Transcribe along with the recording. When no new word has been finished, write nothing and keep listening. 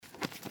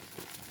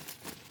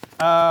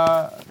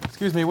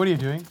Excuse me, what are you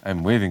doing?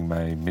 I'm waving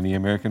my mini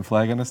American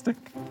flag on a stick.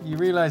 You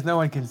realize no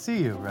one can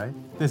see you, right?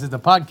 This is the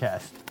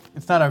podcast.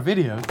 It's not our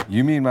videos.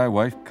 You mean my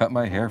wife cut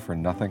my hair for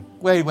nothing?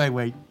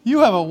 Wait. You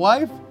have a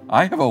wife?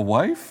 I have a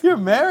wife? You're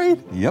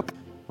married? Yep.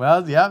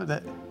 Well,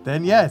 yeah,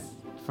 then yes,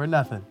 for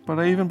nothing. But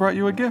I even brought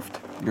you a gift.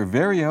 Your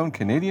very own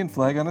Canadian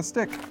flag on a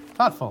stick.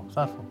 Thoughtful.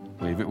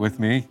 Wave it with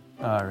me.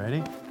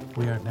 Alrighty.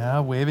 We are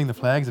now waving the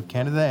flags of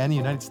Canada and the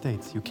United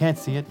States. You can't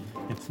see it.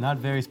 It's not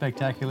very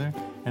spectacular.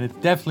 And it's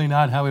definitely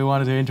not how we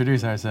wanted to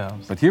introduce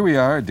ourselves. But here we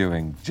are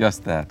doing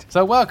just that.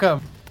 So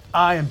welcome.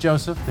 I am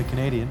Joseph, the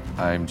Canadian.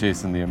 I'm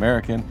Jason, the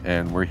American,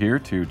 and we're here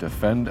to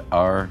defend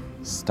our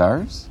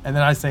stars? And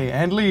then I say,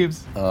 and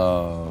leaves.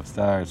 Oh,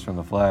 stars from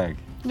the flag.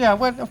 Yeah,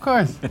 what? Of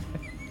course.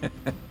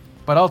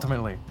 But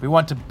ultimately, we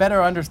want to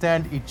better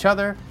understand each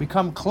other,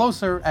 become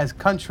closer as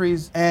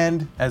countries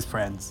and as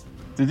friends.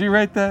 Did you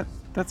write that?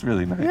 That's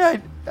really nice. Yeah,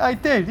 I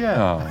did,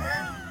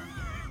 yeah.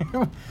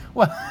 Oh.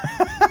 Well,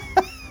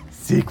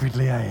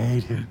 secretly I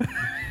hate him.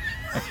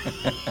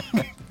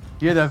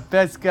 You're the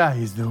best guy,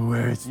 he's the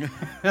worst.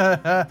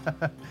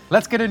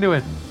 Let's get into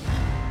it.